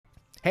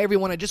Hey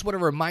everyone, I just want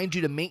to remind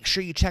you to make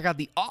sure you check out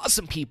the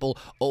awesome people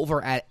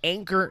over at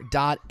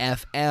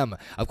Anchor.fm.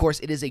 Of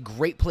course, it is a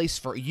great place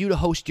for you to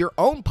host your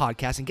own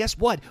podcast, and guess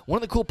what? One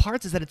of the cool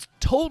parts is that it's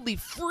totally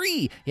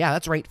free. Yeah,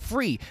 that's right,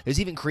 free. There's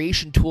even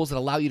creation tools that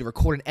allow you to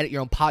record and edit your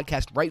own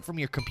podcast right from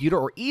your computer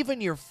or even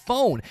your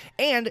phone,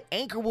 and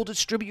Anchor will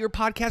distribute your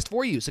podcast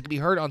for you, so it can be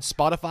heard on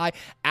Spotify,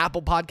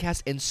 Apple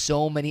Podcasts, and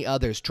so many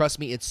others. Trust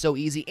me, it's so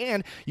easy,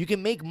 and you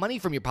can make money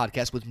from your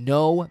podcast with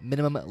no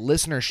minimum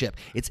listenership.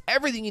 It's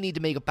everything you need to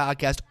make a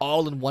podcast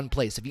all in one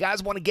place. If you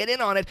guys want to get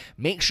in on it,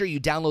 make sure you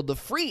download the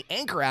free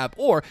Anchor app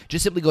or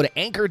just simply go to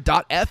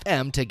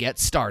Anchor.fm to get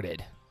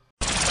started.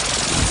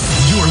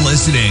 You're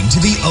listening to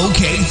the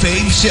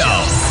Okayfabe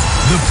Show,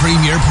 the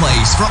premier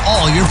place for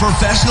all your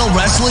professional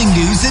wrestling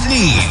news and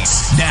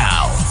needs.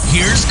 Now,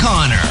 here's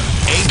Connor,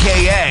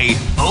 aka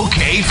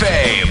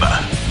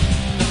Okayfabe.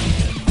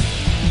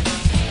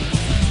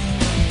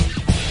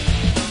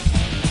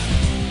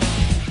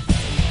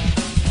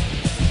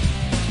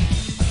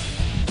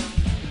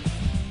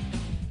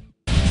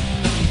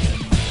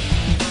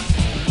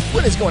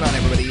 What is going on,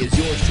 everybody? It's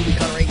yours truly,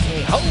 Connor,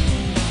 aka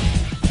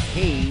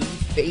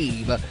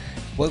Okayfabe.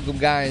 Welcome,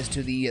 guys,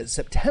 to the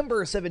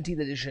September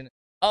 17th edition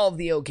of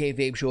the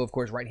Okayfabe Show, of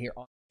course, right here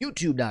on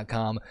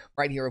YouTube.com,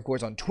 right here, of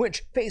course, on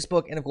Twitch,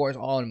 Facebook, and, of course,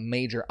 on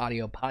major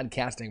audio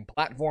podcasting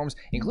platforms,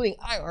 including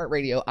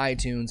iHeartRadio,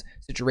 iTunes,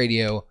 Stitcher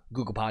Radio,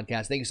 Google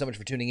Podcasts. Thank you so much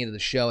for tuning into the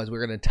show as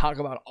we're going to talk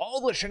about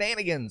all the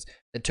shenanigans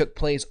that took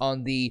place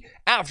on the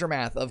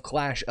aftermath of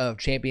Clash of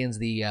Champions,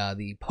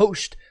 the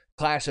post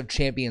Clash of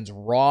Champions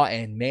Raw,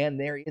 and man,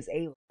 there is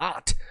a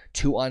lot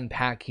to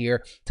unpack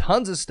here.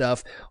 Tons of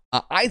stuff.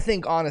 I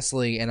think,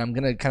 honestly, and I'm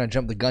going to kind of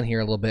jump the gun here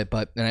a little bit,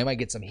 and I might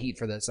get some heat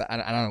for this. I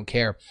don't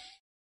care.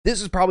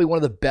 This is probably one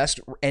of the best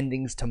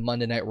endings to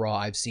Monday Night Raw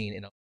I've seen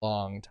in a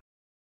long time.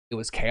 It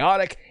was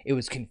chaotic, it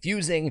was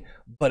confusing,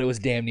 but it was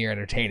damn near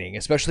entertaining,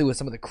 especially with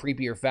some of the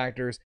creepier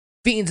factors.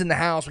 Fiend's in the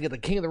house. We get the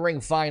King of the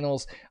Ring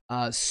finals.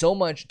 So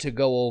much to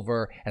go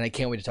over, and I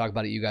can't wait to talk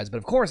about it, you guys. But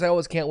of course, I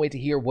always can't wait to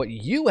hear what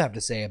you have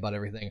to say about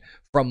everything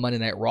from Monday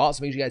Night Raw.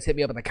 So make sure you guys hit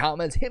me up in the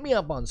comments. Hit me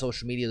up on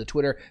social media, the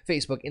Twitter,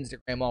 Facebook,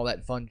 Instagram, all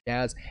that fun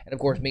jazz. And of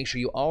course, make sure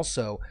you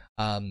also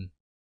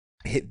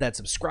hit that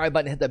subscribe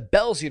button, hit the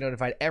bell so you're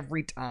notified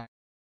every time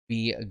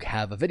we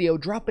have a video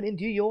dropping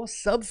into your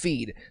sub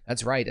feed.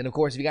 That's right. And of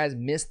course, if you guys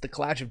missed the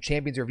Clash of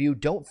Champions review,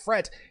 don't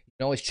fret. You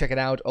can always check it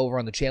out over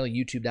on the channel,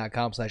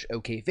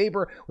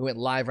 youtube.com/okfaber. We went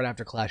live right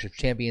after Clash of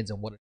Champions, and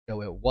what a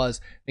show it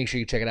was. Make sure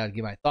you check it out and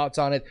give my thoughts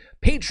on it.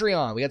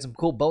 Patreon, we got some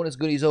cool bonus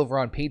goodies over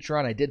on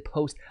Patreon. I did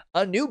post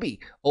a newbie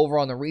over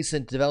on the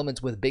recent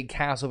developments with Big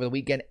Cass over the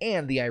weekend,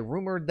 and I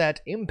rumored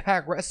that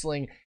Impact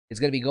Wrestling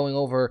is going to be going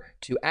over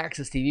to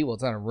Access TV. Well,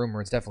 it's not a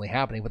rumor, it's definitely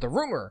happening, but the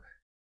rumor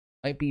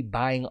might be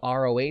buying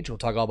ROH. We'll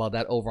talk all about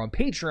that over on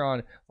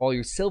Patreon for all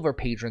your silver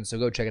patrons, so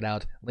go check it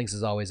out. Links,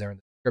 as always, are in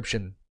the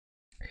description.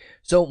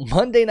 So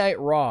Monday Night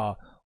Raw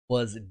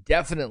was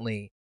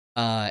definitely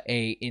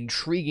a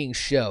intriguing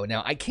show.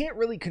 Now, I can't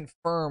really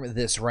confirm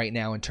this right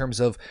now in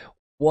terms of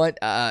what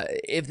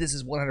if this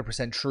is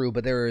 100% true,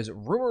 but there is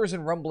rumors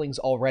and rumblings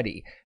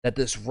already that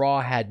this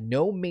Raw had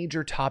no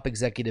major top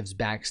executives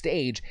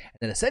backstage, and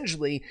that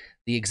essentially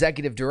the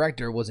executive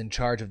director was in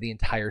charge of the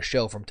entire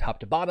show from top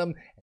to bottom.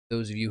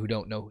 Those of you who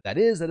don't know who that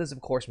is,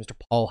 of course, Mr.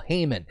 Paul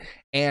Heyman.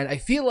 And I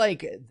feel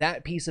like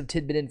that piece of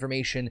tidbit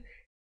information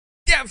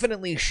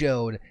definitely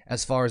showed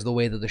as far as the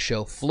way that the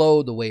show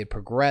flowed, the way it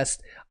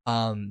progressed.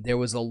 There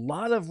was a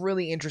lot of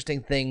really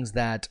interesting things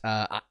that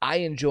I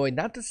enjoyed.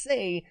 Not to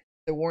say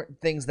there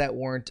weren't things that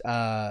weren't,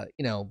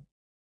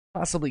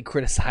 possibly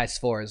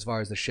criticized for as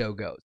far as the show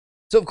goes.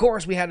 So, of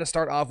course, we had to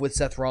start off with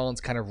Seth Rollins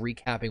kind of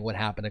recapping what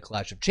happened at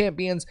Clash of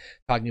Champions,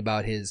 talking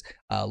about his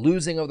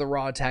losing of the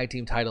Raw Tag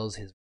Team titles,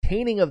 his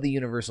retaining of the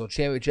Universal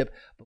Championship,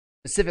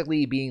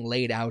 specifically being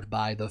laid out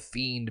by the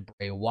Fiend,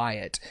 Bray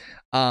Wyatt.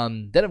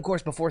 Then, of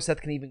course, before Seth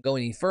can even go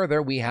any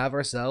further, we have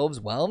ourselves,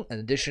 well, an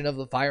edition of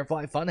the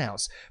Firefly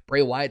Funhouse.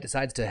 Bray Wyatt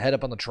decides to head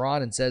up on the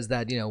Tron and says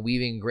that,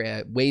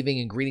 waving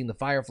and greeting the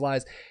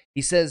Fireflies.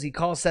 He says he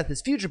calls Seth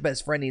his future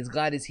best friend. He's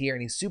glad he's here,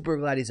 and he's super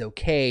glad he's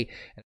okay.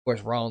 And, of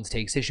course, Rollins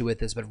takes issue with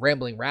this, but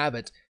Rambling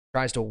Rabbit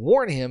tries to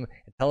warn him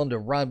and tell him to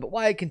run. But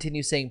Wyatt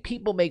continues saying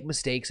people make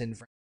mistakes and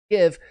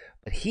forgive,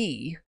 but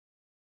he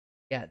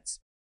gets.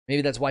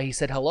 Maybe that's why he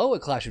said hello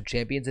at Clash of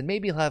Champions, and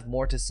maybe he'll have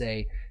more to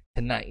say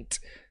tonight.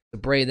 The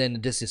Bray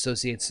then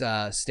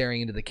disassociates,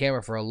 staring into the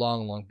camera for a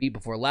long, long beat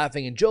before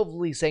laughing and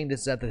jovially saying to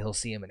Seth that he'll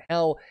see him in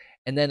hell.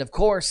 And then, of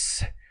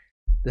course,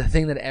 the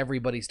thing that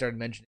everybody started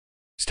mentioning,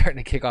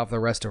 starting to kick off the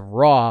rest of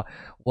Raw,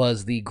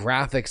 was the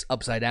graphics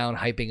upside down,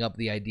 hyping up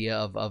the idea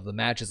of the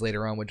matches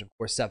later on, which, of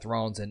course, Seth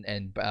Rollins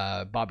and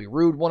Bobby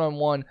Roode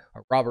one-on-one,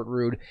 or Robert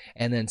Roode,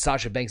 and then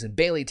Sasha Banks and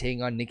Bayley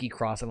taking on Nikki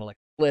Cross and Alexa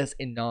Bliss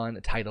in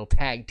non-title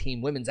tag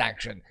team women's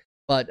action.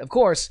 But, of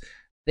course,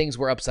 things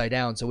were upside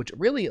down, so which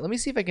really, let me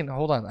see if I can,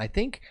 hold on, I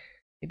think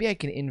maybe I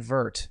can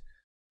invert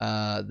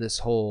this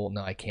whole,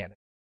 no, I can't. I'm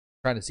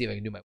trying to see if I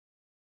can do my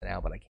now,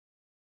 but I can't.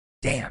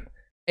 Damn.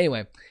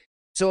 Anyway,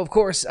 So, of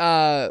course,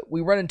 we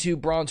run into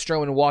Braun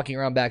Strowman walking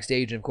around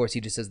backstage, and, of course,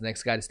 he just says the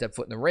next guy to step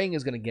foot in the ring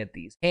is going to get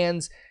these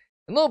hands.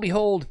 And lo and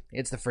behold,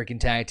 it's the freaking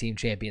tag team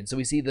champions. So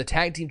we see the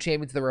tag team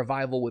champions of the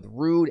Revival with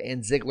Rude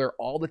and Ziggler.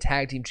 All the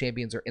tag team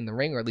champions are in the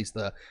ring, or at least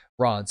the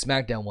Raw and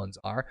SmackDown ones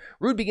are.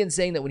 Rude begins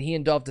saying that when he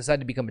and Dolph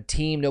decided to become a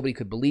team, nobody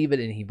could believe it,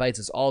 and he invites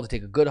us all to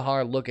take a good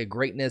hard look at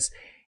greatness.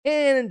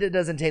 And it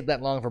doesn't take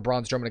that long for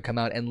Braun Strowman to come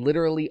out and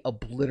literally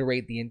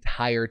obliterate the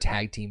entire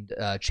tag team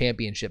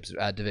championships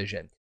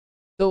division.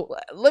 So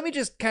let me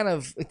just kind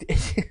of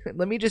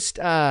let me just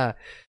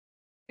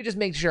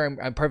make sure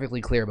I'm perfectly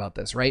clear about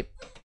this, right?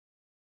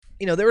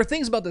 You know, there were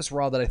things about this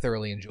Raw that I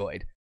thoroughly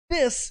enjoyed.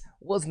 This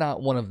was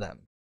not one of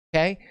them.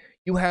 Okay,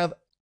 you have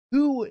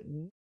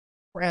two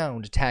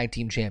crowned tag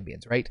team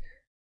champions, right?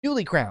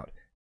 Newly crowned.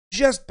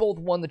 Just both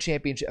won the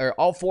championship, or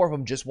all four of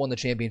them just won the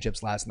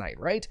championships last night,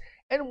 right?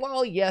 And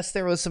while, yes,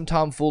 there was some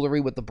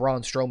tomfoolery with the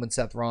Braun Strowman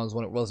Seth Rollins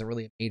when it wasn't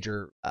really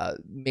a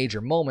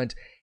major moment,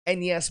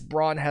 and yes,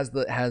 Braun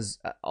has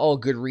all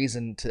good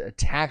reason to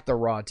attack the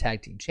Raw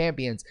tag team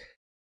champions,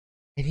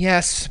 and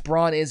yes,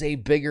 Braun is a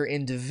bigger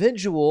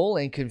individual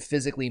and can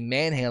physically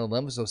manhandle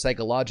them, so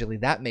psychologically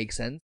that makes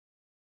sense.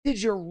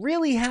 Did you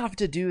really have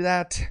to do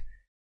that?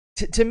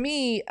 To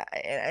me,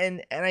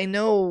 and I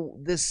know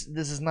this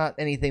is not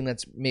anything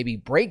that's maybe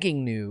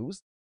breaking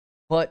news,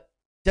 but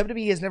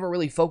WWE has never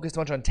really focused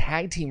much on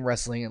tag team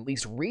wrestling, at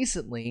least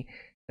recently.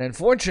 And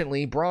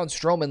unfortunately, Braun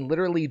Strowman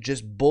literally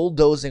just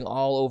bulldozing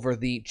all over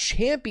the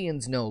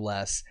champions, no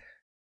less,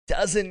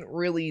 doesn't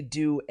really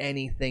do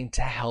anything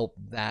to help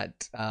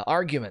that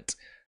argument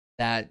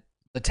that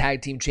the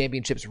tag team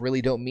championships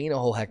really don't mean a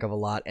whole heck of a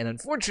lot. And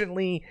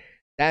unfortunately,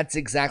 that's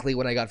exactly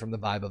what I got from the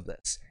vibe of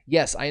this.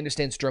 Yes, I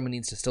understand Strowman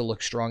needs to still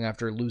look strong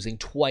after losing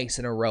twice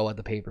in a row at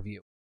the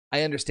pay-per-view.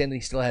 I understand that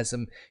he still has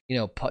some,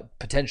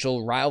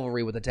 potential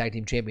rivalry with the tag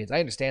team champions. I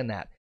understand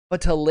that.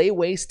 But to lay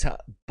waste to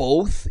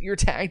both your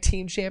tag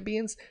team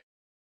champions,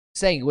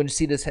 saying you wouldn't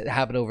see this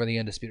happen over the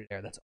Undisputed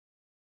Era. That's all.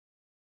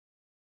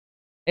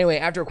 Anyway,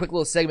 after a quick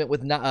little segment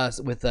with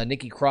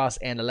Nikki Cross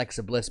and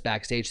Alexa Bliss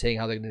backstage saying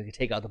how they're going to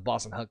take out the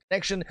Boston Hug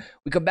Connection,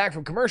 we come back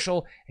from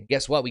commercial, and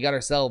guess what? We got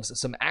ourselves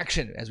some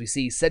action as we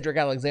see Cedric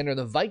Alexander and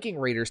the Viking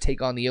Raiders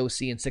take on the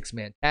OC in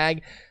six-man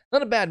tag.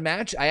 Not a bad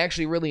match. I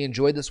actually really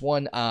enjoyed this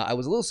one. I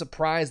was a little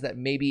surprised that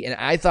maybe, and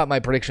I thought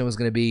my prediction was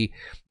going to be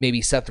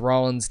maybe Seth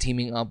Rollins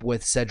teaming up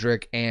with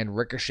Cedric and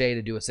Ricochet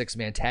to do a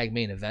six-man tag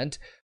main event.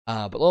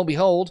 But lo and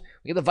behold,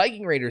 we get the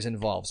Viking Raiders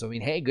involved. So, I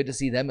mean, hey, good to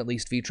see them at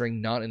least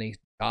featuring not in a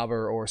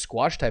jobber or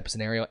squash type of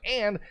scenario.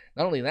 And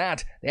not only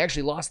that, they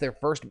actually lost their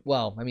first,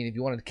 well, I mean, if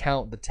you want to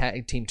count the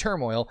tag team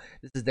turmoil,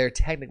 this is their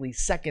technically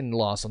second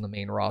loss on the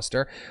main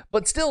roster.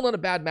 But still not a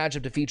bad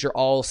matchup to feature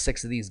all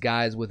six of these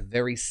guys with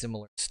very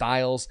similar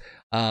styles.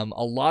 A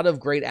lot of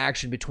great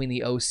action between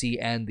the OC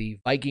and the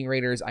Viking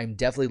Raiders. I'm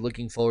definitely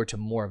looking forward to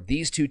more of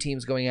these two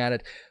teams going at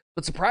it.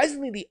 But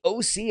surprisingly, the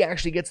OC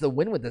actually gets the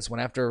win with this one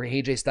after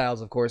AJ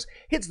Styles, of course,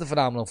 hits the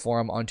phenomenal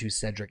forearm onto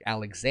Cedric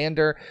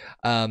Alexander.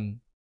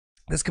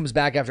 This comes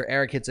back after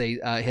Eric hit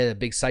a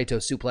big Saito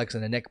suplex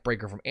and a neck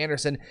breaker from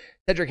Anderson.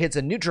 Cedric hits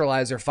a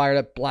neutralizer, fired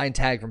up blind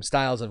tag from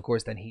Styles, and of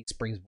course, then he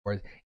springs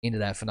forward into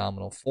that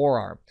phenomenal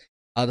forearm.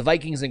 The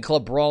Vikings and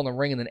Club brawl in the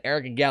ring, and then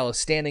Eric and Gallows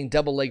standing,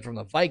 double leg from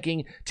the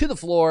Viking to the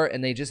floor,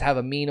 and they just have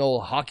a mean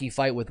old hockey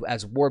fight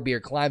as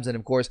Warbeard climbs, and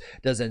of course,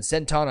 does a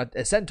Senton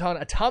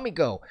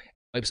Atomico.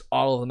 Wipes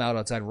all of them out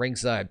outside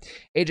ringside.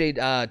 AJ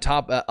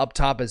up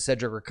top as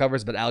Cedric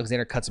recovers, but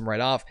Alexander cuts him right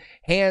off.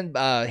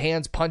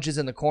 Hands punches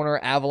in the corner.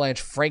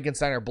 Avalanche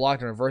Frankenstein are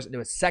blocked and reversed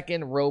into a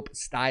second rope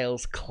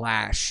Styles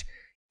clash.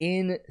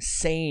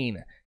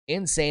 Insane,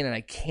 and I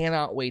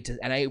cannot wait to.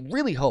 And I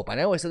really hope. I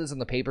know I said this on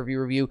the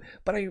pay-per-view review,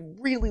 but I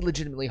really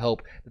legitimately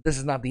hope that this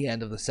is not the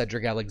end of the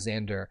Cedric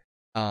Alexander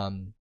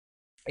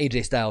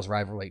AJ Styles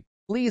rivalry.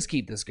 Please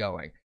keep this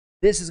going.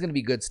 This is going to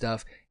be good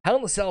stuff. Hell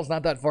in the Cell is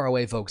not that far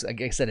away, folks. Like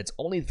I said, it's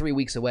only 3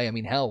 weeks away. I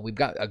mean, hell, we've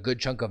got a good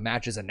chunk of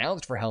matches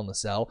announced for Hell in the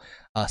Cell.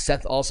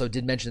 Seth also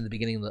did mention at the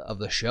beginning of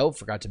the show,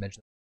 forgot to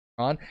mention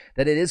on,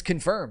 that it is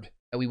confirmed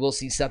that we will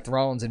see Seth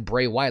Rollins and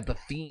Bray Wyatt, the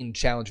Fiend,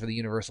 challenge for the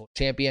Universal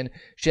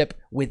Championship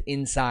with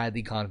inside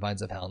the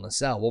confines of Hell in the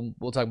Cell.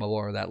 We'll talk about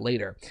more of that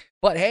later.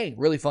 But hey,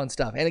 really fun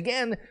stuff. And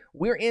again,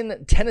 we're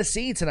in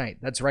Tennessee tonight.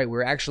 That's right.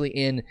 We're actually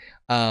in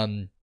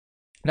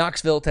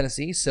Knoxville,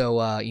 Tennessee, so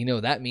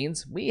that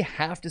means we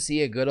have to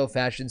see a good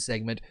old-fashioned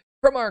segment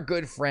from our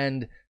good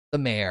friend, the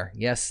mayor.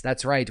 Yes,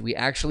 that's right. We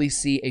actually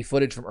see a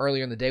footage from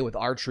earlier in the day with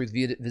R-Truth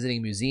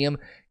visiting museum.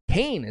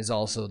 Kane is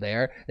also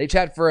there. They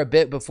chat for a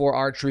bit before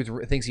R-Truth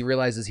thinks he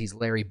realizes he's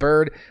Larry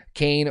Bird.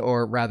 Kane,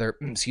 or rather,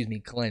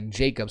 Glenn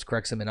Jacobs,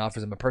 corrects him and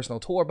offers him a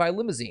personal tour by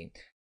limousine.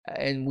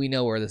 And we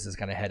know where this is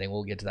kind of heading.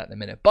 We'll get to that in a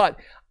minute. But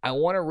I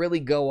want to really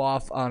go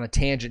off on a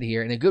tangent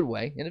here in a good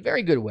way, in a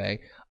very good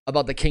way,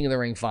 about the King of the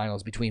Ring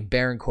finals between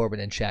Baron Corbin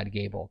and Chad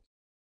Gable.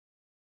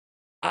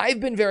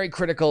 I've been very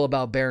critical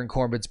about Baron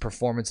Corbin's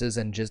performances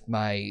and just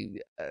my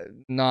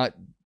not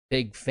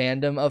big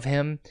fandom of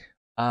him.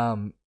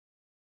 But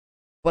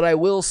I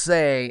will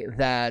say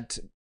that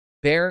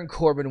Baron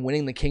Corbin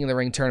winning the King of the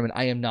Ring tournament,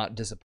 I am not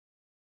disappointed.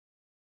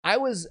 I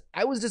was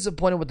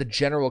disappointed with the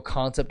general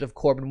concept of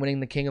Corbin winning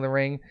the King of the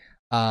Ring.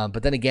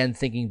 But then again,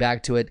 thinking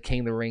back to it,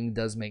 King of the Ring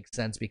does make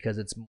sense because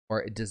it's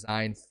more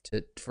designed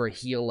for a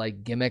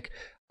heel-like gimmick.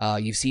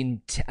 You've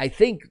seen, I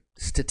think,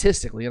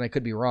 statistically, and I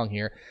could be wrong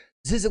here,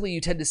 statistically, you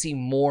tend to see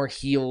more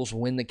heels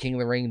win the King of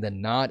the Ring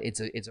than not.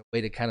 It's a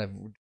way to kind of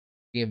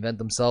reinvent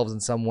themselves in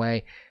some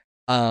way.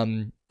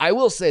 I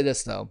will say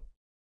this, though.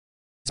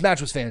 This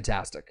match was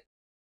fantastic.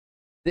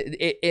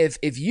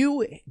 If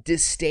you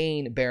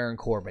disdain Baron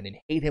Corbin and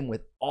hate him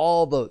with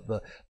all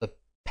the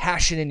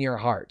passion in your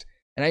heart,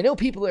 and I know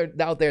people are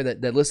out there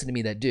that listen to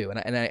me that do,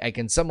 and I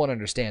can somewhat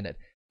understand it.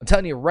 I'm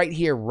telling you right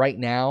here, right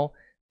now,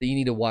 that you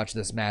need to watch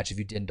this match if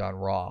you didn't on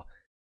Raw.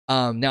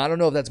 Now, I don't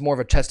know if that's more of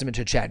a testament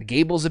to Chad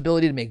Gable's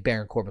ability to make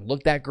Baron Corbin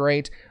look that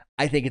great.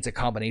 I think it's a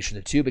combination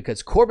of the two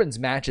because Corbin's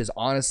matches,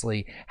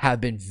 honestly, have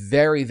been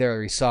very,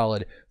 very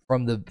solid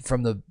from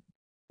the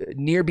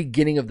near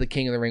beginning of the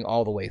King of the Ring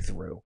all the way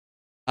through.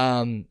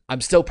 I'm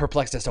still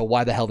perplexed as to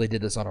why the hell they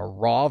did this on a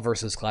Raw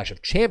versus Clash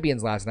of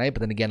Champions last night,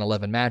 but then again,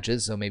 11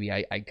 matches, so maybe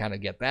I kind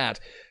of get that.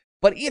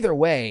 But either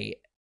way,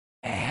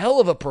 a hell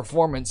of a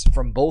performance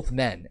from both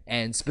men,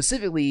 and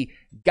specifically,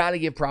 got to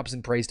give props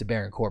and praise to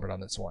Baron Corbin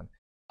on this one.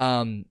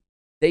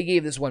 They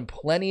gave this one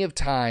plenty of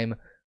time,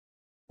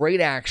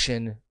 great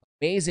action,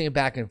 amazing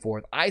back and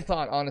forth. I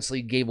thought,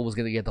 honestly, Gable was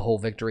going to get the whole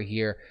victory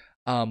here,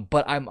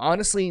 but I'm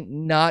honestly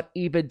not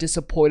even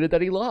disappointed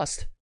that he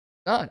lost.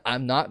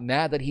 I'm not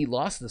mad that he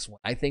lost this one.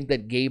 I think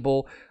that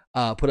Gable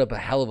put up a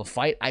hell of a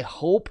fight. I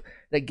hope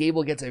that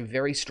Gable gets a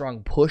very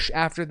strong push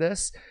after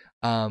this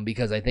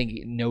because I think,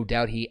 no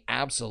doubt, he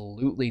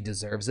absolutely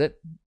deserves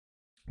it.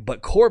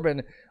 But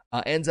Corbin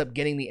ends up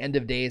getting the end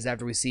of days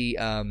after we see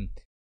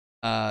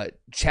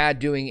Chad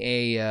doing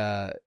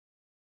a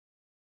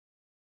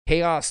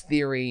Chaos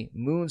Theory,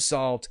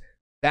 moonsault,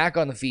 back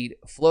on the feet,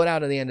 float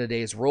out at the end of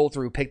days, roll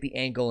through, pick the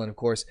ankle, and of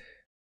course,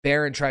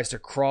 Baron tries to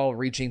crawl,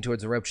 reaching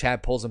towards the rope.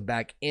 Chad pulls him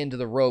back into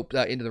the rope,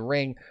 into the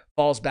ring,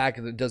 falls back,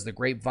 and does the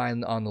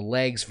grapevine on the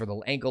legs for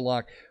the ankle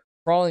lock.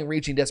 Crawling,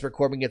 reaching, desperate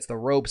Corbin gets the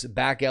ropes,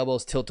 back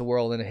elbows,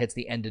 tilt-a-whirl, and it hits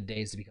the end of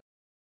days to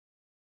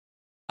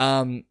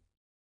become.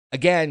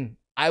 Again,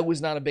 I was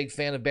not a big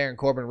fan of Baron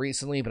Corbin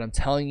recently, but I'm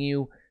telling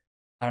you,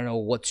 I don't know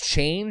what's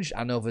changed. I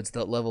don't know if it's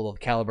the level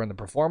of caliber in the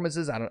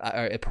performances.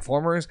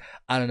 Performers.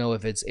 I don't know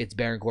if it's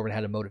Baron Corbin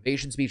had a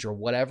motivation speech or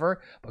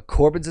whatever. But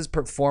Corbin's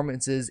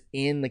performances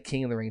in the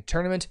King of the Ring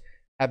tournament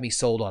have me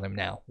sold on him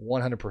now,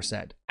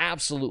 100%.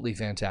 Absolutely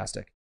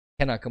fantastic.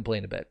 Cannot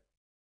complain a bit.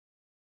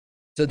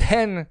 So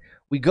then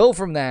we go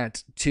from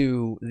that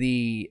to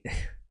the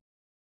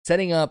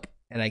setting up,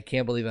 and I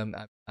can't believe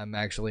I'm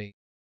actually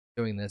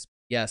doing this.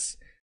 Yes.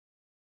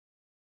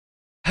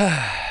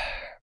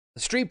 The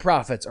Street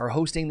Profits are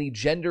hosting the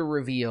gender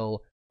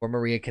reveal for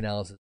Maria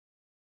Kanellis.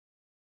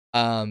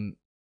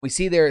 We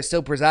see they're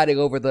still presiding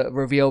over the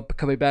reveal,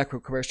 coming back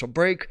from commercial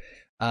break.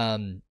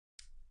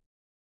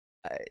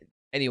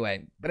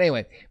 Anyway,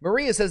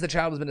 Maria says the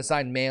child has been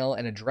assigned male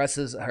and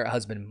addresses her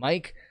husband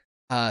Mike,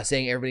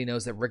 saying everybody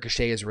knows that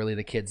Ricochet is really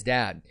the kid's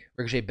dad.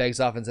 Ricochet begs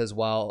off and says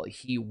while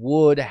he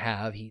would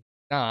have, he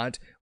not,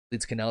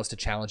 leads Kanellis to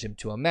challenge him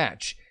to a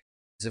match.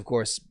 This, of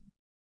course,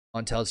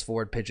 Montez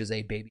Ford pitches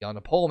a baby on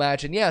a pole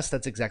match, and yes,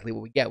 that's exactly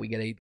what we get. We get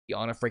a baby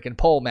on a freaking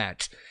pole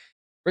match.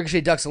 Ricochet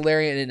ducks a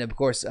lariat, and of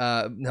course,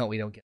 no, we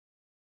don't get it.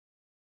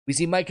 We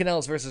see Mike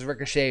Kanellis versus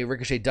Ricochet.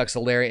 Ricochet ducks a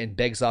lariat and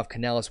begs off.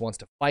 Kanellis wants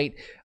to fight.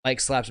 Mike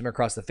slaps him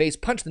across the face,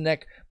 punch the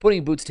neck,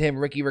 putting boots to him.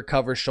 Ricky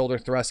recovers, shoulder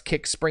thrust,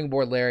 kick,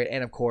 springboard lariat,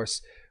 and of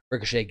course,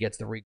 Ricochet gets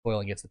the recoil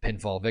and gets the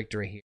pinfall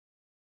victory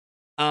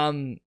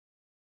here.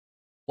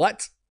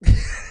 What?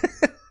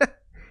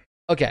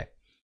 Okay.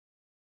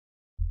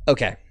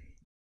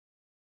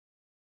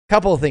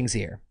 Couple of things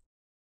here.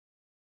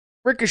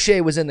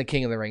 Ricochet was in the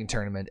King of the Ring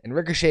tournament, and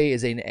Ricochet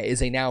is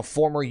a now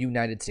former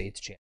United States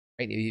champion,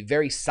 right? A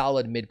very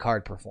solid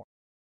mid-card performer.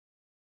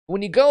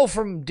 When you go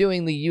from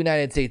doing the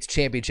United States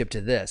Championship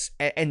to this,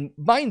 and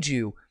mind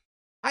you,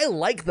 I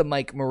like the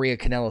Mike Maria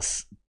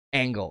Kanellis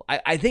angle.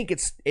 I think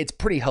it's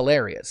pretty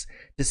hilarious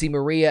to see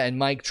Maria and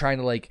Mike trying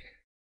to like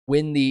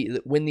win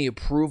the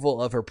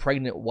approval of her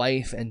pregnant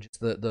wife and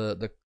just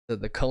the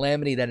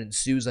calamity that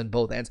ensues on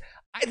both ends.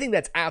 I think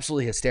that's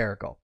absolutely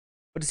hysterical.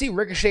 But to see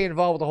Ricochet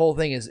involved with the whole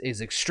thing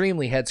is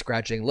extremely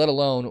head-scratching, let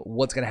alone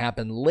what's going to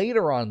happen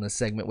later on in this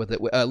segment with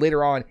it,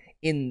 later on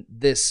in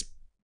this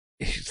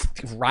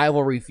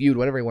rivalry feud,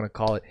 whatever you want to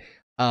call it,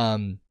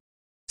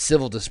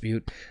 civil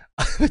dispute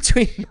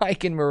between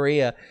Mike and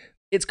Maria.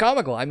 It's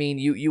comical. I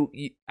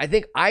mean, I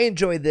think I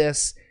enjoy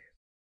this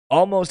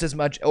almost as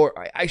much, or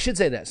I should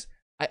say this.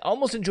 I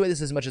almost enjoy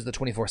this as much as the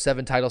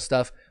 24/7 title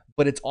stuff,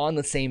 but it's on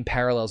the same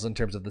parallels in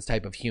terms of this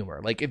type of humor.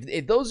 Like,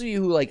 if those of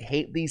you who like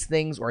hate these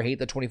things or hate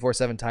the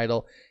 24/7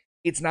 title,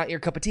 it's not your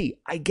cup of tea.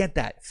 I get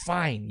that.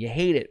 Fine. You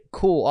hate it.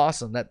 Cool.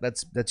 Awesome.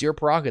 That's your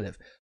prerogative.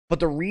 But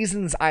the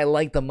reasons I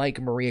like the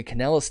Mike Maria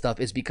Kanellis stuff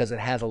is because it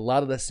has a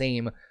lot of the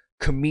same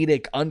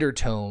comedic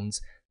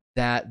undertones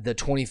that the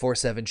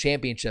 24/7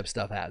 championship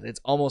stuff has.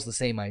 It's almost the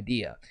same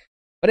idea.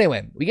 But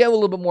anyway, we get a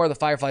little bit more of the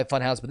Firefly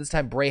Funhouse, but this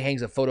time Bray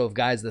hangs a photo of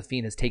guys the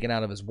Fiend has taken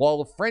out of his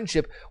wall of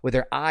friendship with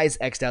their eyes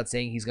X'd out,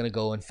 saying he's going to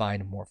go and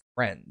find more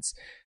friends.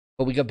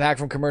 But we come back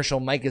from commercial.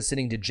 Mike is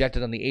sitting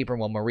dejected on the apron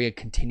while Maria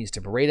continues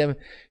to berate him.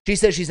 She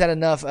says she's had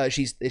enough.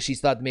 She's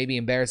thought maybe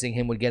embarrassing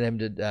him would get him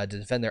to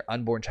defend their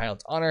unborn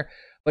child's honor.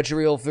 But she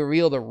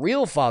reveal the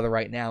real father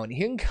right now. And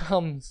here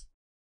comes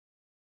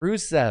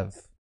Rusev.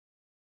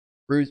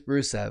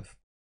 Rusev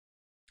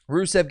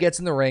gets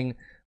in the ring.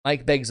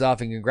 Mike begs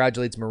off and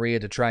congratulates Maria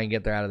to try and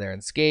get there out of there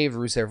unscathed.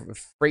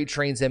 Rusev freight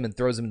trains him and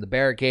throws him in the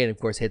barricade. And of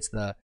course, hits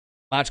the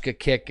Machka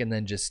kick and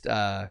then just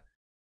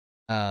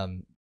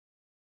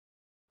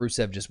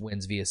Rusev just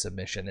wins via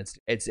submission. It's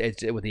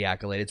with the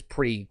accolade. It's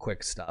pretty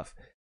quick stuff.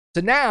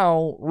 So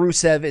now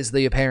Rusev is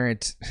the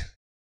apparent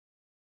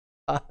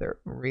father of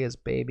Maria's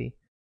baby.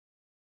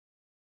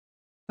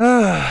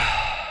 Okay.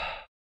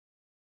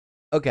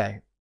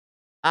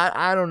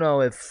 I don't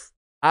know if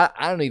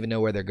I don't even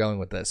know where they're going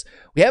with this.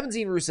 We haven't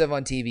seen Rusev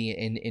on TV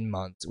in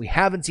months. We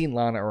haven't seen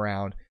Lana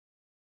around.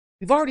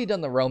 We've already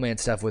done the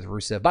romance stuff with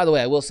Rusev. By the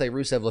way, I will say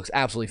Rusev looks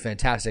absolutely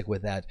fantastic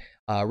with that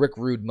Rick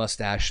Rude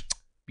mustache.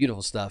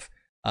 Beautiful stuff.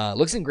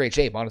 Looks in great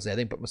shape, honestly. I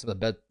think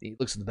he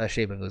looks in the best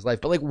shape of his life.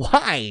 But like,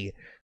 why?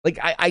 Like,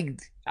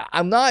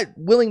 I'm not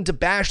willing to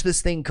bash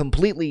this thing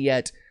completely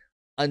yet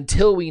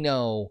until we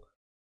know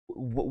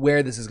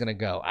where this is going to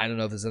go. I don't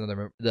know if this is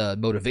the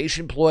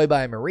motivation ploy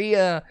by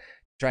Maria,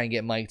 try and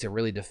get Mike to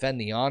really defend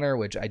the honor,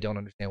 which I don't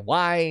understand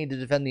why to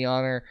defend the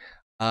honor.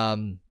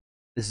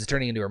 This is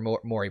turning into a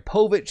Maury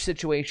Povich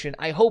situation.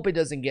 I hope it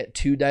doesn't get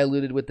too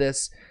diluted with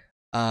this.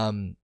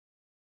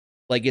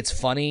 Like, it's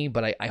funny,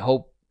 but I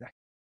hope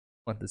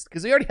want this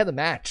because we already had the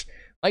match.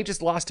 Mike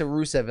just lost to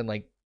Rusev in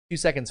like 2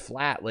 seconds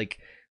flat. Like,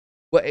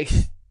 what?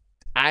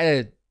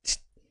 I'm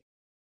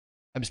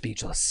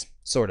speechless,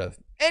 sort of.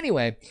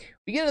 Anyway,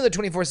 we get into the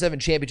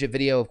 24/7 championship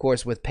video, of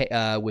course, with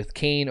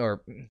Kane,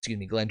 or excuse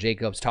me, Glenn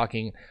Jacobs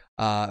taking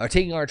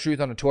taking R-Truth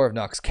on a tour of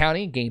Knox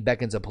County. Kane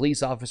beckons a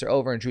police officer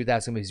over, and Truth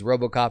asks him if he's a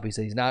RoboCop. He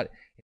says he's not,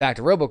 in fact,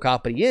 a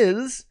RoboCop, but he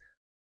is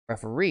a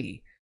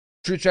referee.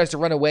 Truth tries to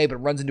run away, but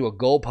runs into a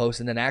goalpost,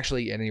 and then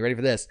actually, and are you ready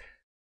for this?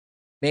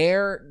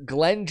 Mayor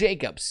Glenn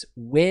Jacobs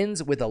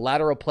wins with a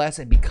lateral press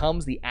and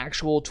becomes the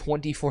actual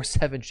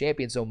 24/7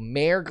 champion. So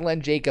Mayor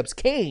Glenn Jacobs,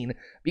 Kane,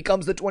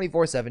 becomes the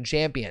 24/7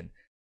 champion.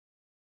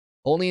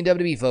 Only in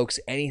WWE, folks.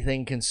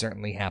 Anything can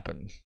certainly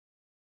happen.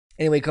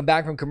 Anyway, come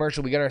back from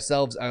commercial. We got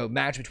ourselves a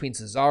match between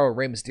Cesaro and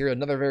Rey Mysterio.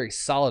 Another very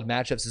solid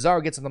matchup.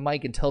 Cesaro gets on the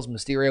mic and tells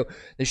Mysterio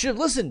they should have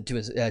listened to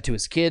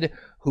his kid,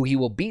 who he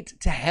will beat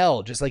to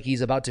hell, just like he's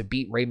about to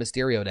beat Rey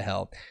Mysterio to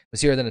hell.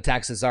 Mysterio then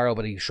attacks Cesaro,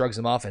 but he shrugs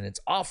him off, and it's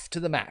off to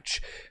the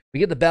match. We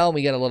get the bell, and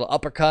we get a little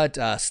uppercut,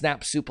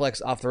 snap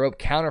suplex off the rope.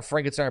 Counter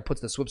Frankenstein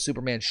puts the Swift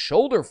Superman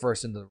shoulder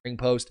first into the ring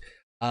post.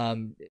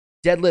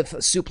 Deadlift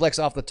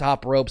suplex off the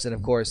top ropes, and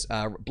of course,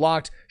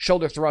 blocked.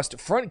 Shoulder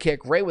thrust front kick,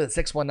 Rey with a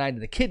 619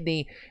 to the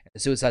kidney. And the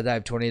suicide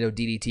dive tornado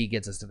DDT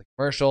gets us to the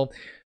commercial.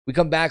 We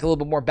come back a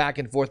little bit more back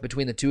and forth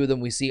between the two of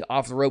them. We see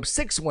off the rope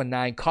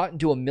 619 caught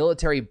into a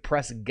military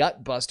press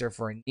gut buster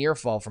for a near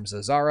fall from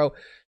Cesaro.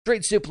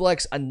 Straight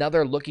suplex,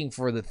 another looking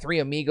for the three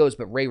amigos,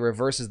 but Rey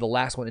reverses the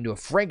last one into a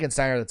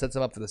Frankensteiner that sets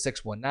him up for the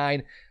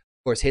 619. Of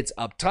course, hits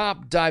up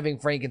top, diving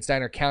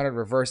Frankensteiner, countered,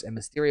 reverse, and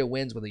Mysterio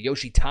wins with a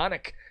Yoshi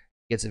Tonic.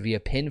 Gets it via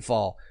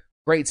pinfall.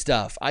 Great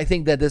stuff. I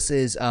think that this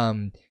is,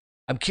 I'm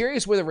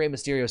curious where the Rey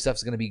Mysterio stuff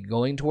is going to be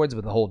going towards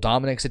with the whole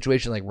Dominic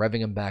situation, like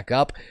revving him back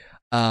up.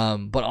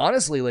 But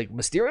honestly, like,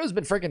 Mysterio's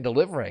been freaking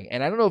delivering.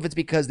 And I don't know if it's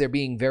because they're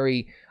being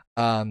very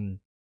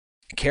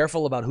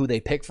careful about who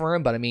they pick for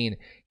him, but I mean,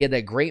 he had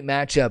that great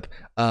matchup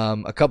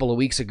a couple of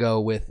weeks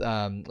ago with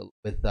Grand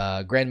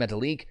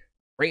Metalik.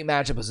 Great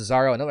matchup with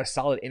Cesaro, another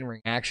solid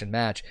in-ring action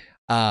match.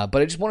 But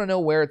I just want to know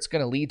where it's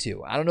going to lead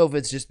to. I don't know if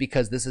it's just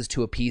because this is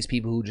to appease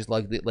people who just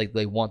like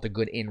they want the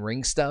good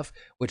in-ring stuff,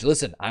 which,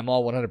 listen, I'm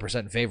all 100%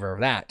 in favor of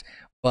that.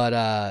 But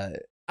out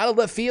of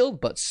left field,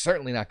 but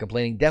certainly not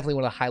complaining. Definitely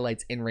one of the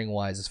highlights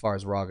in-ring-wise as far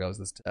as Raw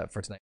goes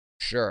for tonight.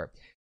 Sure.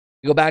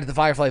 We go back to the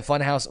Firefly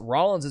Funhouse.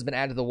 Rollins has been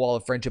added to the Wall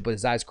of Friendship with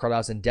his eyes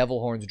crossed out and devil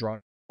horns drawn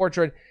in the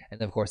portrait.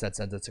 And, of course, that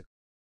sends us to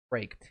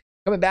break.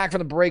 Coming back from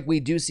the break, we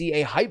do see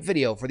a hype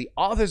video for the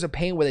Authors of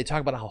Pain where they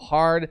talk about how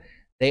hard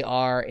they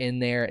are in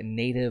their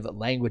native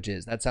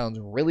languages. That sounds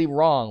really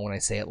wrong when I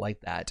say it like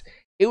that.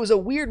 It was a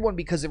weird one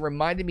because it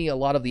reminded me a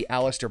lot of the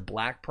Aleister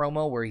Black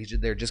promo where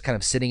they're just kind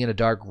of sitting in a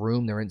dark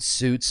room. They're in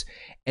suits,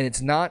 and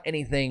it's not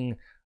anything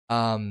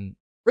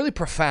really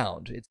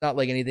profound. It's not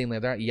like anything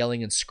like they're not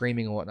yelling and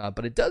screaming and whatnot,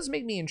 but it does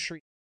make me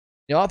intrigued.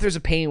 The Authors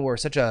of Pain were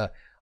such a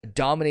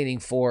dominating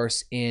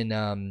force in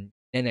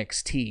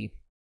NXT,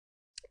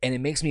 and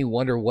it makes me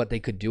wonder what they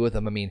could do with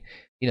them. I mean,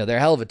 they're a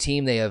hell of a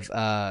team. They have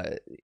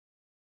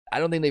I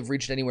don't think they've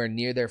reached anywhere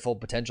near their full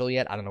potential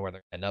yet. I don't know where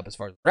they're going to end up as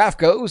far as the draft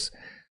goes.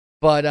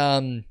 But,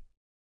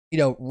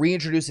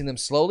 reintroducing them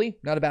slowly,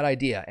 not a bad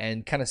idea.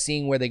 And kind of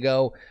seeing where they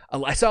go.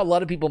 I saw a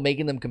lot of people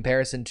making them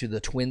comparison to the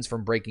twins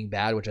from Breaking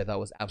Bad, which I thought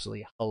was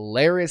absolutely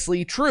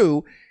hilariously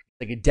true.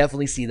 I could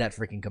definitely see that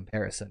freaking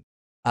comparison.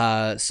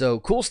 So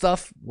cool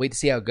stuff. Wait to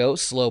see how it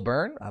goes. Slow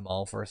burn. I'm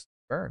all for a slow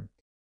burn.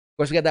 Of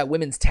course, we got that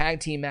women's tag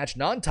team match,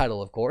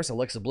 non-title, of course.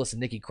 Alexa Bliss and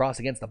Nikki Cross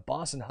against the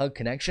Boston Hug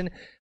Connection.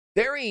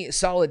 Very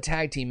solid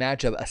tag team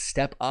matchup. A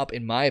step up,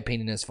 in my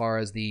opinion, as far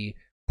as the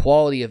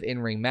quality of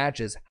in-ring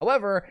matches.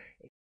 However,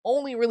 it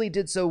only really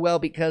did so well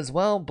because,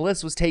 well,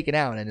 Bliss was taken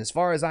out. And as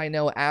far as I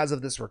know, as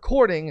of this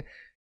recording,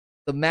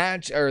 the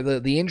match, or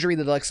the injury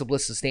that Alexa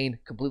Bliss sustained,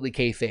 completely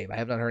kayfabe. I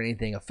have not heard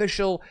anything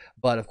official,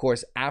 but of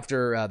course,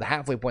 after the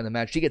halfway point of the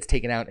match, she gets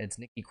taken out, and it's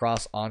Nikki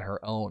Cross on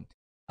her own.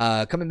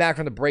 Coming back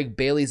from the break,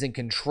 Bayley's in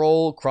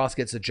control. Cross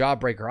gets a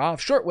jawbreaker off.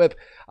 Short whip.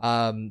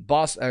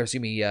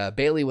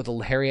 Bayley with a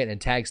lariat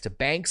and tags to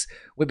Banks.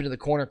 Whip into the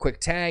corner, quick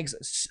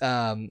tags.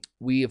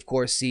 We, of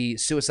course, see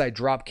suicide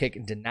drop kick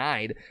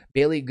denied.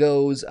 Bayley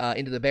goes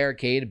into the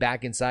barricade.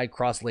 Back inside.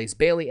 Cross lays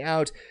Bayley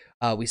out.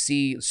 We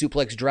see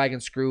suplex,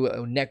 dragon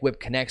screw, neck whip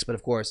connects, but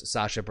of course,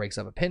 Sasha breaks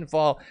up a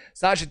pinfall.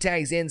 Sasha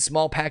tags in,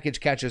 small package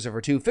catches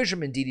over two.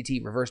 Fisherman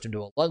DDT reversed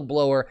into a lung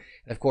blower.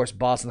 And of course,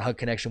 Boston Hug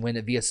Connection win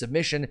via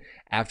submission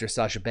after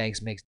Sasha Banks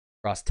makes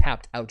Cross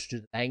tapped out to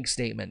the bank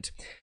statement.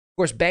 Of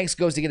course, Banks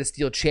goes to get a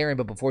steel chair in,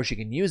 but before she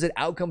can use it,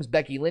 out comes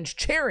Becky Lynch,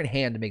 chair in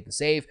hand to make the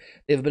save.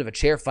 They have a bit of a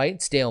chair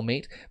fight,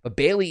 stalemate, but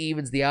Bayley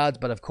evens the odds,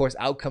 but of course,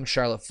 out comes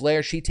Charlotte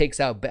Flair. She takes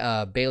out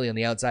Bayley on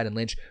the outside, and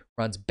Lynch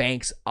runs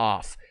Banks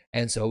off.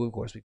 And so, of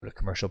course, we put a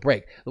commercial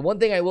break. The one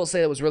thing I will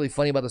say that was really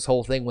funny about this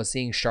whole thing was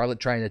seeing Charlotte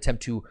trying to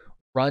attempt to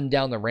run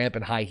down the ramp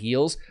in high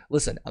heels.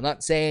 Listen, I'm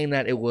not saying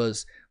that it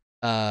was,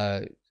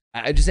 I'm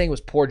just saying it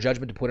was poor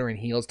judgment to put her in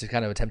heels to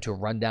kind of attempt to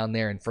run down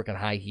there in freaking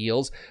high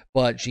heels.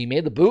 But she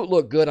made the boot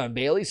look good on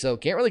Bayley, so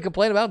can't really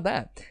complain about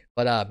that.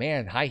 But,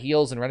 man, high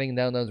heels and running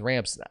down those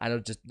ramps,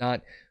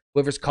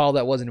 whoever's call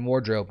that was in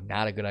wardrobe,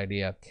 not a good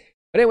idea.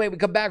 But anyway, we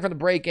come back from the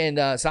break, and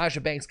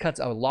Sasha Banks cuts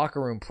a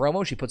locker room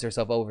promo. She puts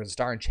herself over as a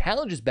star and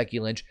challenges Becky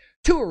Lynch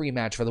to a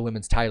rematch for the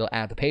women's title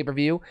at the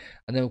pay-per-view.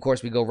 And then, of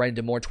course, we go right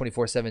into more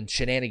 24/7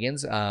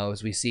 shenanigans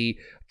as we see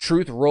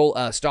Truth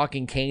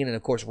stalking Kane, and,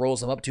 of course,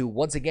 rolls him up to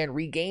once again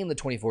regain the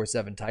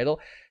 24/7 title.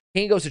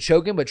 Kane goes to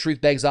choke him, but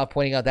Truth begs off,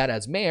 pointing out that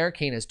as mayor,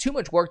 Kane has too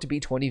much work to be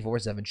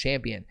 24/7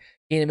 champion.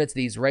 Kane admits that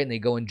he's right, and they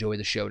go enjoy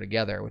the show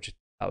together, which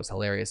I was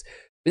hilarious.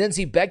 We then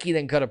see Becky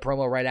then cut a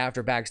promo right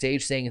after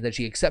backstage saying that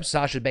she accepts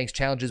Sasha Banks'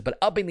 challenges, but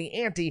upping the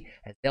ante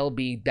as they'll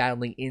be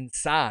battling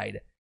inside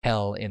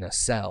Hell in a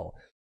Cell.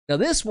 Now,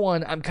 this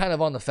one I'm kind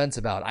of on the fence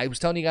about. I was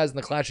telling you guys in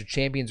the Clash of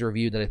Champions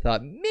review that I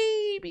thought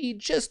maybe,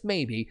 just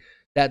maybe,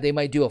 that they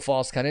might do a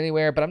false count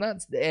anywhere, but I'm not.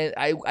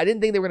 I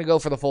didn't think they were going to go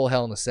for the full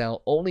Hell in a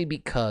Cell, only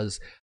because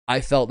I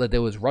felt that they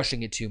was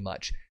rushing it too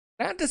much.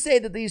 Not to say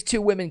that these two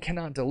women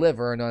cannot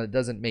deliver, no, it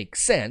doesn't make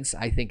sense.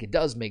 I think it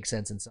does make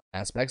sense in some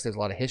aspects. There's a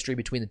lot of history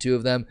between the two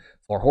of them,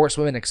 4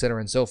 horsewomen, etc.,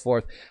 and so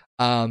forth.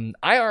 I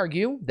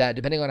argue that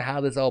depending on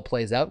how this all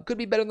plays out, could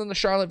be better than the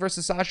Charlotte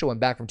versus Sasha one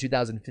back from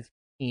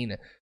 2015.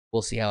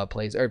 We'll see how it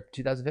plays. Or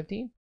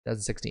 2015?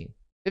 2016?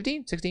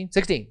 15? 16?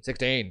 16.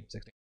 16.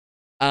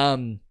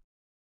 16.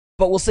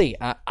 But we'll see.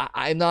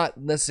 I'm not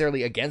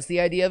necessarily against the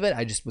idea of it.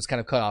 I just was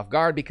kind of caught off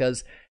guard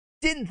because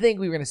didn't think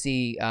we were going to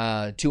see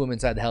 2 women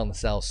inside the Hell in a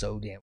Cell so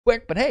damn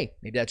quick. But hey,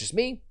 maybe that's just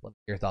me. Let me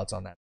hear your thoughts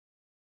on that.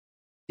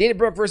 Dana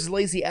Brooke versus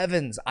Lacey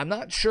Evans. I'm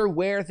not sure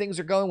where things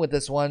are going with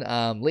this one.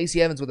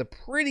 Lacey Evans with a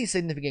pretty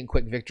significant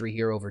quick victory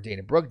here over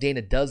Dana Brooke.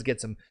 Dana does get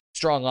some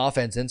strong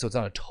offense in, so it's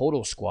not a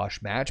total squash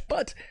match.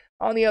 But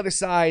on the other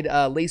side,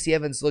 Lacey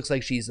Evans looks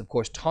like she's, of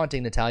course,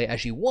 taunting Natalya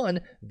as she won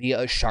via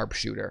a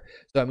sharpshooter.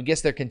 So I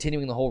guess they're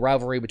continuing the whole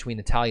rivalry between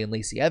Natalya and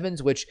Lacey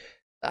Evans, which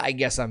I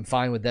guess I'm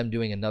fine with them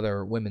doing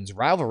another women's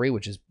rivalry,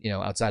 which is,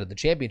 outside of the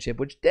championship,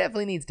 which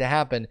definitely needs to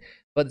happen.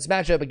 But this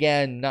matchup,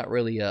 again, not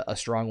really a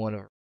strong one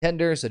of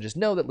contender. So just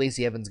know that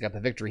Lacey Evans got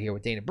the victory here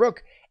with Dana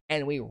Brooke,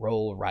 and we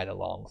roll right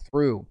along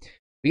through.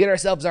 We get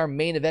ourselves our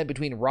main event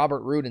between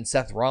Robert Roode and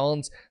Seth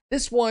Rollins.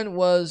 This one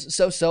was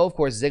so-so. Of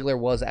course, Ziggler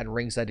was at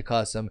ringside to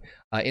cause some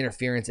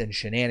interference and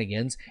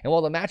shenanigans. And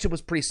while the matchup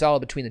was pretty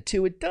solid between the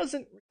two, it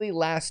doesn't really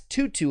last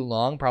too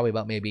long, probably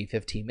about maybe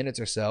 15 minutes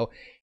or so.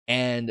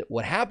 And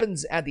what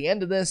happens at the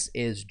end of this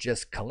is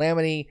just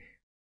calamity.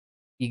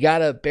 You got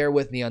to bear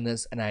with me on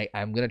this, and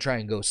I'm going to try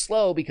and go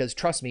slow because,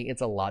 trust me,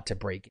 it's a lot to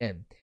break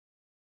in.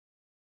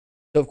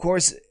 So, of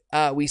course,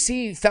 we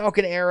see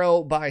Falcon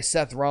Arrow by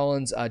Seth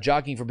Rollins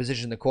jockeying for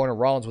position in the corner.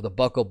 Rollins with a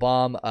buckle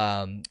bomb.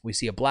 We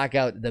see a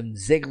blackout. Then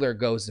Ziggler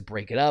goes to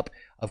break it up.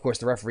 Of course,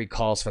 the referee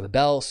calls for the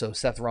bell, so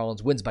Seth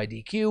Rollins wins by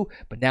DQ.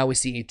 But now we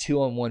see a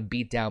 2-on-1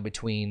 beatdown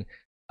between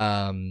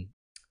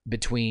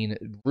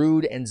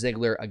Roode and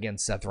Ziggler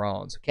against Seth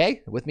Rollins.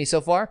 Okay, with me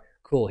so far?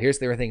 Cool. Here's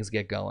where things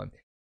get going.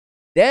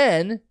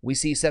 Then we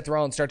see Seth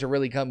Rollins start to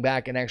really come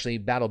back and actually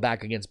battle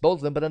back against both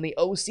of them. But then the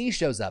OC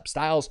shows up.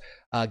 Styles,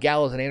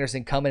 Gallows, and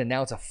Anderson come in, and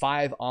now it's a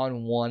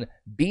 5-on-1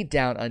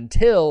 beatdown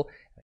until,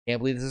 I can't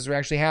believe this is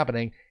actually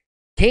happening,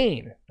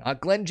 Kane,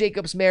 not Glenn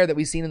Jacobs' mare that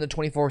we've seen in the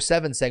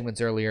 24/7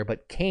 segments earlier,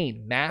 but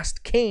Kane,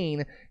 masked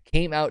Kane,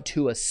 came out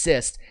to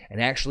assist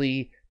and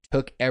actually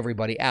took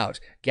everybody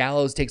out.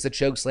 Gallows takes a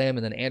choke slam,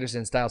 and then Anderson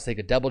and Styles take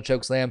a double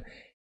choke slam.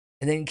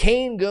 And then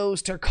Kane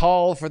goes to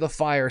call for the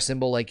fire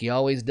symbol like he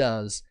always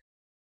does.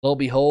 Lo and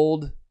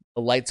behold,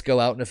 the lights go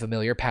out in a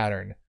familiar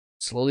pattern.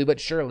 Slowly but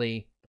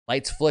surely, the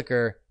lights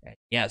flicker, and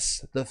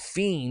yes, the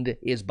Fiend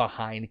is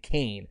behind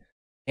Kane.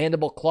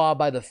 Mandible claw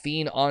by the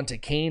Fiend onto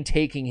Kane,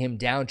 taking him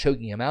down,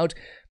 choking him out,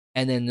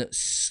 and then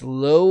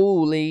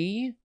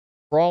slowly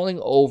crawling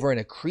over in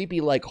a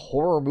creepy, like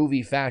horror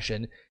movie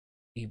fashion.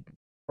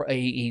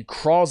 He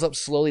crawls up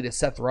slowly to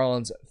Seth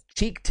Rollins,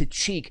 cheek to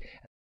cheek.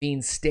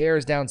 Fiend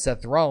stares down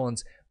Seth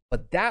Rollins,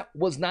 but that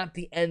was not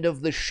the end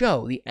of the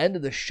show. The end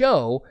of the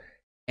show,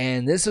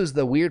 and this was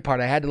the weird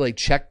part. I had to like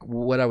check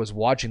what I was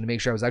watching to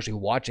make sure I was actually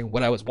watching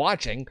what I was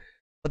watching.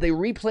 But they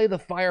replay the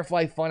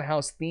Firefly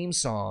Funhouse theme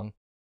song,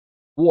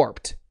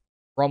 Warped,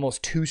 for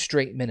almost 2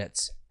 straight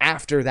minutes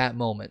after that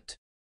moment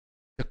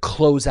to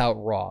close out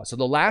Raw. So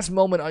the last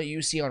moment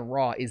you see on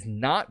Raw is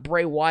not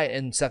Bray Wyatt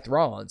and Seth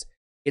Rollins.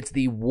 It's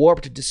the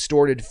warped,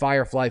 distorted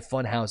Firefly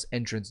Funhouse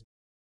entrance.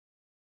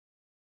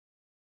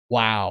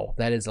 Wow,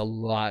 that is a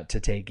lot to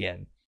take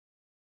in.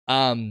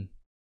 And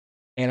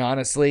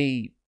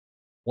honestly,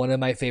 one of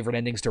my favorite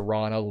endings to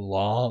Raw in a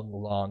long,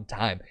 long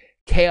time.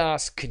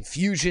 Chaos,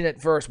 confusion at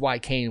first, why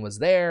Kane was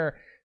there,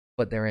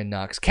 but they're in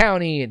Knox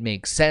County. It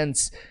makes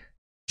sense.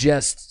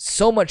 Just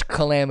so much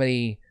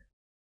calamity,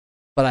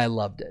 but I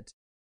loved it.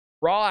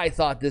 Raw, I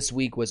thought this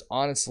week was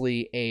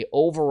honestly a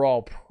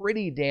overall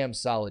pretty damn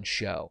solid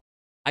show.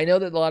 I know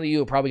that a lot of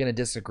you are probably going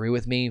to disagree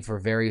with me for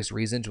various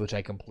reasons, which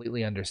I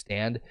completely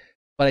understand.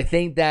 But I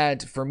think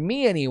that, for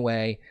me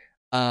anyway,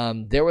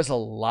 there was a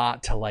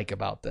lot to like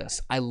about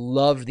this. I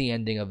loved the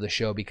ending of the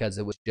show because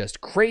it was just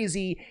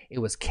crazy. It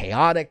was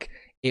chaotic.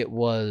 It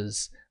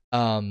was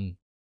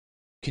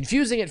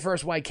confusing at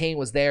first why Kane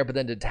was there, but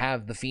then to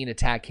have the Fiend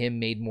attack him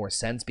made more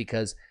sense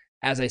because,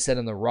 as I said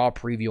in the Raw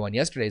preview on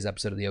yesterday's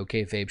episode of the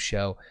Okayfabe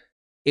show,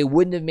 it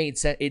wouldn't have made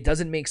sense. It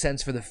doesn't make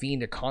sense for the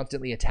Fiend to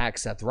constantly attack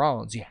Seth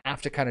Rollins. You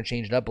have to kind of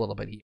change it up a little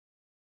bit here.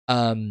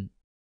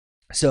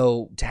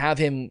 So to have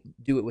him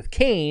do it with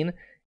Kane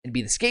and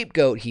be the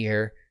scapegoat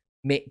here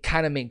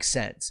kind of makes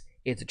sense.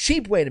 It's a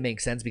cheap way to make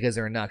sense because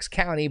they're in Knox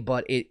County,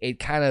 but it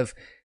kind of,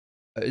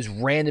 as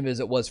random as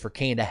it was for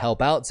Kane to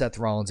help out Seth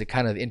Rollins, it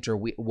kind of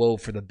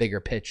interwove for the bigger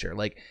picture.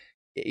 Like,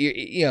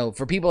 you know,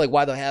 for people like,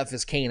 why the F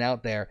is Kane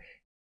out there,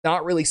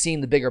 not really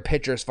seeing the bigger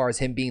picture as far as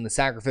him being the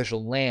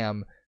sacrificial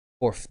lamb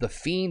for the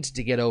Fiend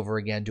to get over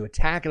again, to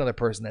attack another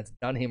person that's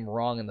done him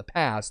wrong in the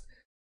past,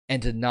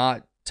 and to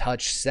not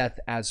touch Seth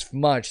as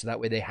much, so that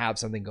way they have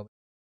something going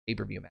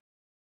pay-per-view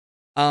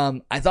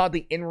match. I thought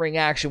the in-ring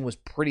action was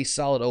pretty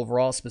solid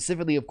overall.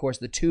 Specifically, of course,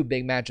 the 2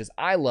 big matches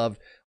I loved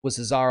was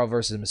Cesaro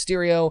versus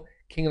Mysterio.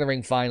 King of the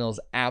Ring finals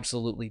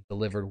absolutely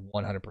delivered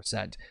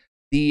 100%.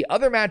 The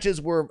other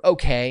matches were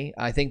okay.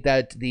 I think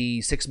that the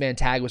 6-man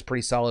tag was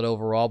pretty solid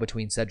overall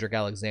between Cedric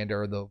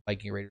Alexander, the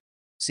Viking Raiders,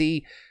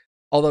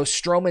 although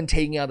Strowman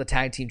taking out the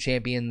tag team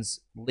champions,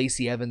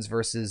 Lacey Evans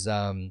versus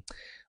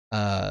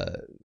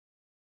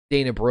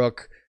Dana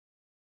Brooke,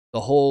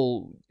 the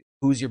whole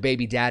Who's Your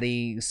Baby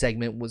Daddy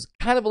segment was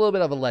kind of a little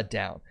bit of a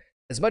letdown.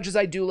 As much as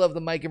I do love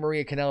the Mike and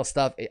Maria Kanellis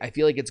stuff, I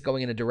feel like it's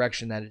going in a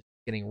direction that is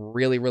getting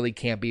really, really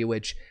campy,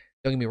 which,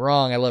 don't get me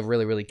wrong, I love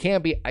really, really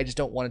campy. I just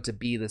don't want it to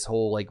be this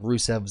whole, like,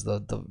 Rusev's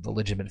the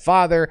legitimate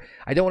father.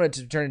 I don't want it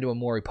to turn into a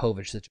Maury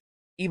Povich situation,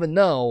 even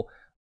though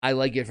I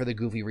like it for the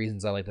goofy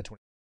reasons I like the 20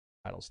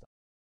 title stuff.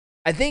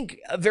 I think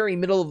a very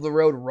middle of the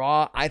road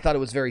Raw, I thought it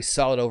was very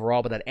solid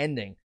overall, but that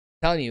ending,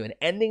 telling you, an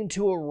ending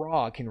to a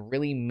Raw can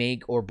really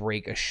make or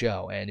break a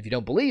show. And if you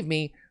don't believe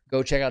me,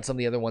 go check out some of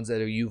the other ones that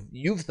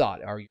you've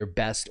thought are your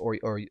best, or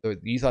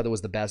you thought that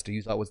was the best, or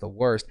you thought was the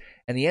worst.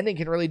 And the ending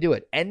can really do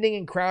it. Ending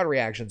and crowd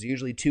reactions are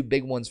usually 2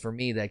 big ones for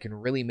me that can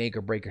really make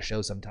or break a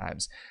show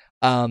sometimes.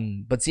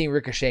 But seeing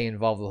Ricochet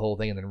involved with the whole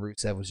thing, and then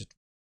Rusev was just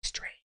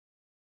strange.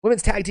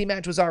 Women's tag team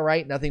match was all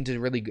right. Nothing to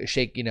really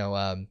shake a good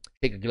out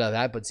of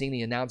that. But seeing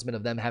the announcement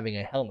of them having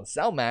a Hell in a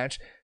Cell match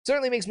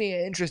certainly makes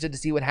me interested to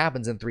see what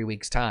happens in 3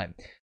 weeks' time.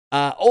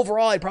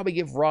 Overall, I'd probably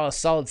give Raw a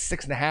solid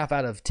 6.5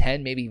 out of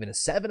 10, maybe even a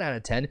 7 out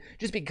of 10,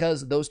 just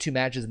because those 2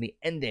 matches and the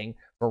ending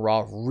for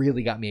Raw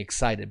really got me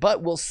excited.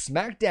 But will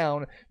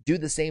SmackDown do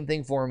the same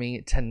thing for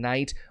me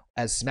tonight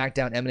as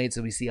SmackDown emanates?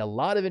 And we see a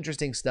lot of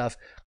interesting stuff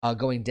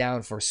going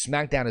down for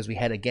SmackDown as we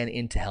head again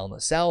into Hell in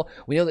a Cell.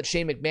 We know that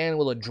Shane McMahon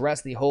will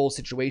address the whole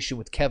situation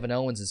with Kevin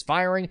Owens'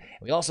 firing.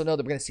 And we also know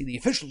that we're going to see the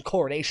official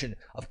coronation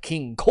of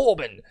King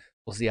Corbin.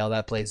 We'll see how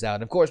that plays out.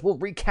 And of course, we'll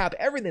recap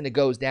everything that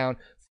goes down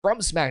from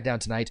SmackDown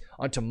tonight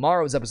on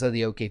tomorrow's episode of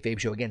the Okayfabe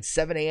Show. Again,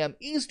 7 a.m.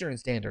 Eastern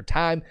Standard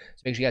Time.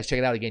 So make sure you guys check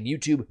it out again.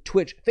 YouTube,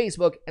 Twitch,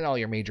 Facebook, and all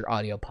your major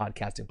audio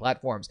podcasting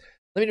platforms.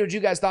 Let me know what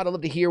you guys thought. I'd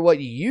love to hear what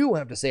you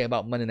have to say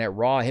about Monday Night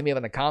Raw. Hit me up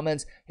in the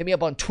comments. Hit me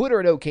up on Twitter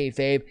at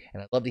Okayfabe.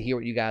 And I'd love to hear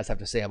what you guys have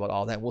to say about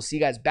all that. We'll see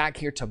you guys back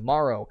here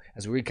tomorrow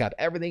as we recap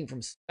everything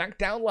from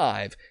SmackDown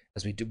Live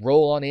as we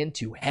roll on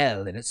into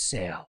Hell in a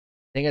Cell.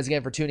 Thank you guys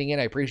again for tuning in.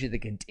 I appreciate the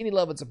continued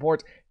love and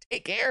support.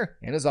 Take care.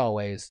 And as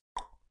always,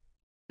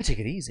 take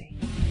it easy.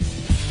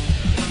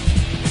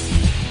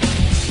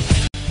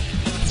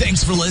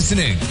 Thanks for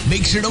listening.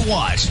 Make sure to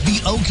watch the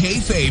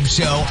Okayfabe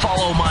Show.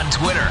 Follow him on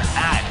Twitter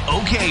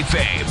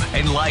 @Okayfabe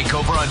and like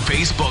over on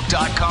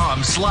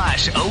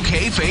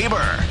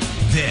Facebook.com/Okayfaber.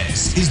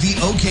 This is the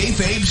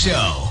Okayfabe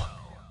Show.